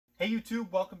Hey YouTube,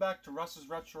 welcome back to Russ's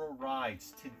Retro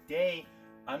Rides. Today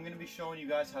I'm going to be showing you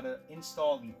guys how to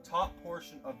install the top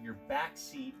portion of your back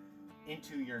seat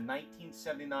into your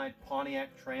 1979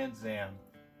 Pontiac Trans Am.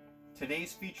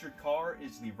 Today's featured car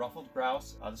is the Ruffed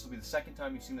Grouse. This will be the second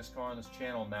time you've seen this car on this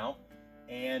channel now,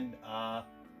 and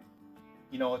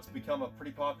you know, it's become a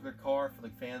pretty popular car for the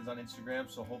fans on Instagram,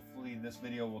 so hopefully this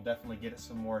video will definitely get it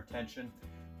some more attention.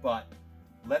 But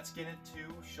let's get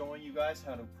into showing you guys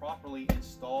how to properly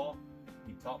install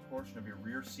the top portion of your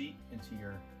rear seat into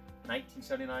your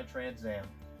 1979 Trans Am.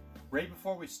 Right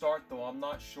before we start though, I'm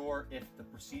not sure if the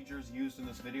procedures used in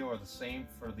this video are the same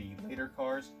for the later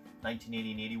cars,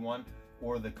 1980 and 81,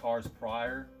 or the cars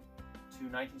prior to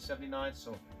 1979,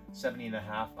 so 70 and a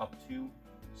half up to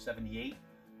 78.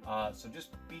 So just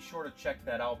be sure to check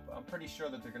that out. I'm pretty sure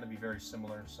that they're going to be very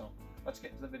similar, so let's get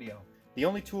into the video. The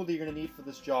only tool that you're going to need for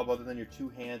this job other than your two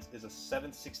hands is a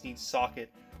 7/16 socket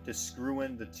to screw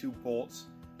in the two bolts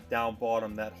down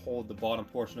bottom that hold the bottom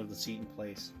portion of the seat in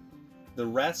place. The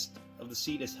rest of the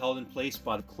seat is held in place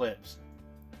by the clips.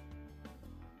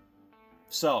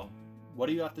 So, what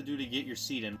do you have to do to get your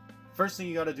seat in? First thing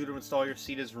you got to do to install your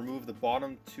seat is remove the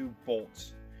bottom two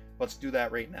bolts. Let's do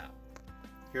that right now.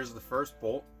 Here's the first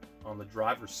bolt on the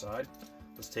driver's side.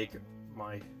 Let's take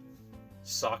my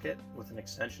socket with an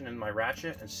extension in my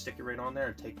ratchet and stick it right on there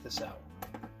and take this out.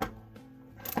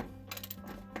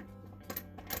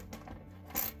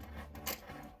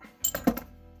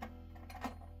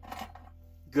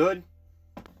 Good.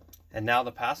 And now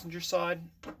the passenger side.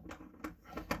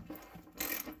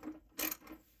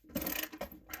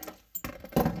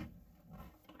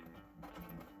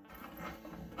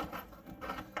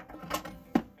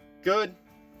 Good.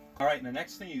 All right, and the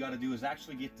next thing you got to do is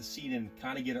actually get the seat in,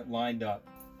 kind of get it lined up.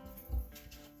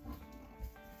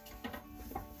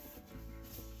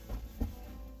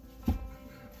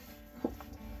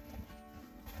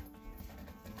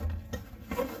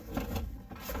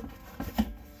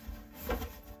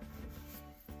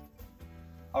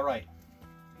 All right,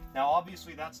 now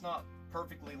obviously that's not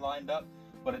perfectly lined up,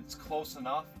 but it's close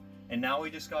enough. And now we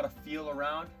just got to feel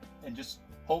around and just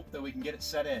hope that we can get it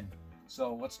set in.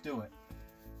 So let's do it.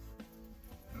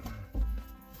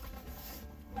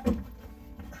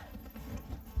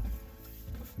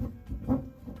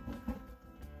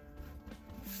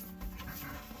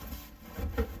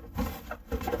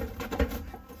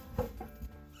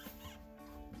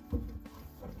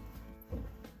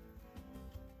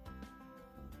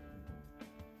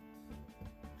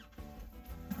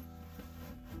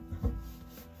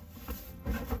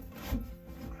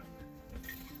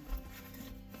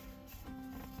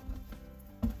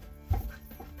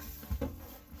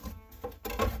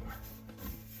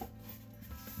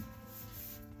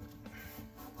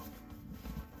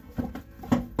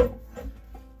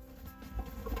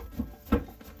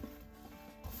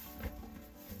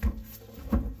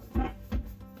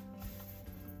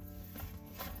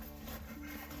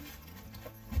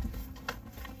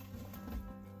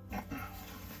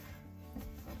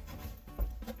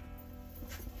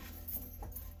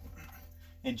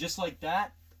 And just like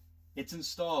that, it's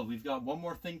installed. We've got one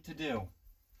more thing to do.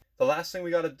 The last thing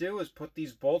we got to do is put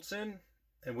these bolts in,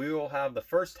 and we will have the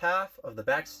first half of the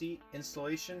back seat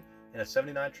installation in a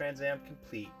 79 Trans Am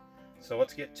complete. So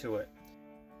let's get to it.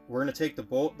 We're going to take the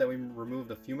bolt that we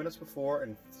removed a few minutes before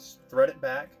and thread it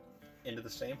back into the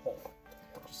same hole,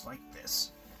 just like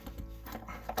this.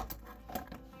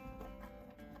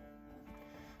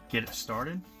 Get it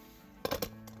started,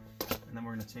 and then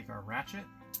we're going to take our ratchet,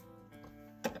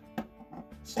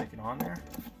 stick it on there.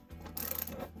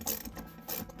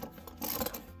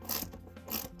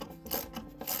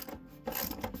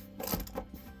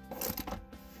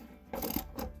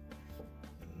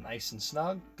 Nice and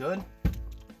snug, good.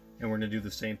 And we're gonna do the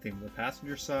same thing with the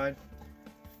passenger side.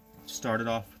 Start it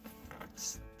off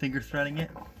finger threading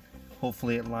it.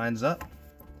 Hopefully it lines up.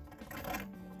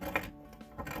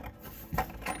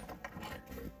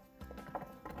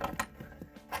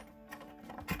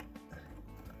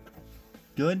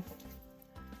 Good.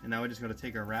 And now we just got to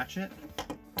take our ratchet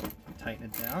and tighten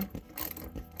it down.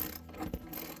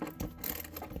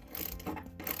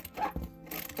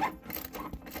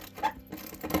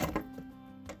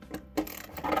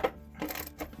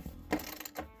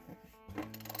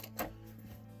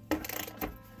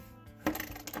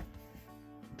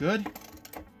 Good.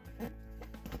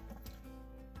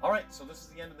 All right, so this is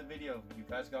the end of the video. You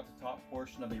guys got the top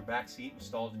portion of your back seat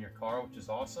installed in your car, which is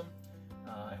awesome.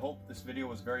 I hope this video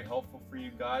was very helpful for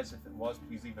you guys. If it was,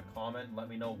 please leave a comment and let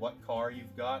me know what car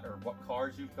you've got or what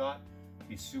cars you've got. I'd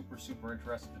be super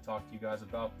interested to talk to you guys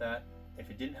about that. If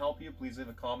it didn't help you, please leave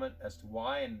a comment as to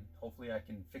why, and hopefully I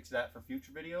can fix that for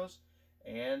future videos.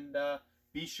 And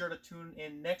be sure to tune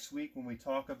in next week when we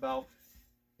talk about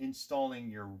installing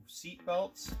your seat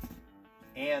belts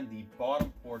and the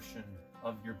bottom portion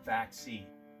of your back seat,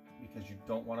 because you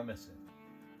don't want to miss it.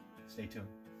 Stay tuned.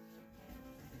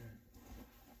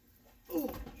 Ooh.